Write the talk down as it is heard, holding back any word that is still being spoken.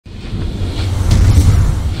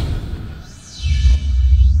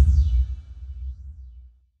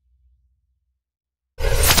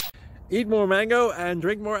Eat more mango and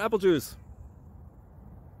drink more apple juice.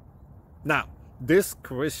 Now, this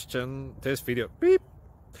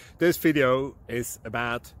video is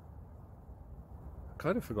about... I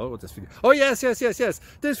kind of forgot what this video... Oh, yes.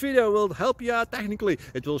 This video will help you out technically.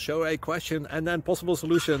 It will show a question and then possible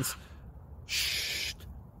solutions. Shh.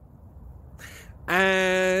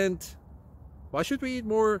 And why should we eat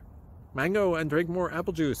more mango and drink more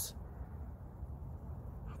apple juice?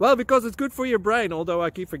 Well, because it's good for your brain, although I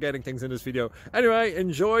keep forgetting things in this video. Anyway,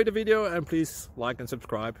 enjoy the video and please like and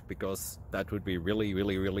subscribe, because that would be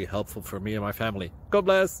really helpful for me and my family. God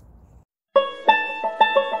bless!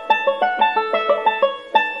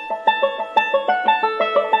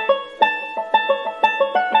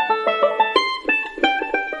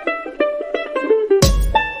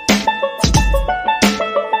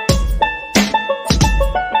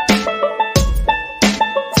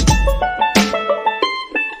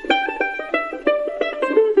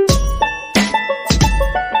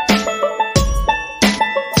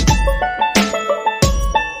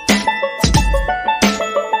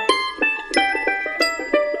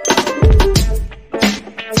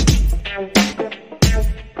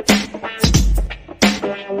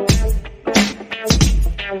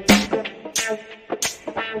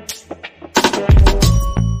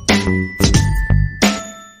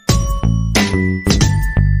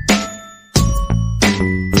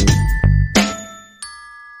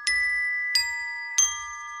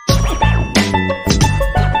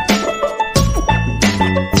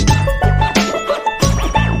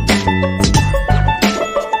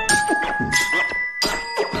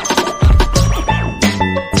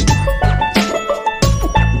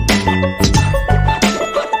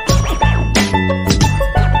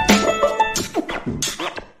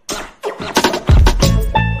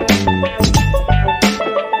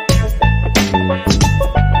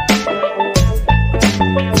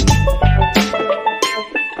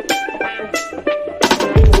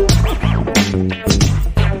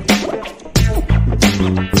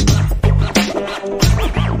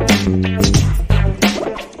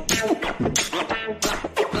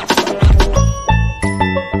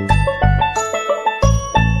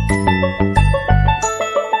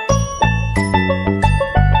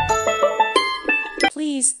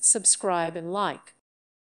 Please subscribe and like.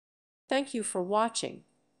 Thank you for watching.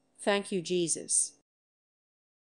 Thank you, Jesus.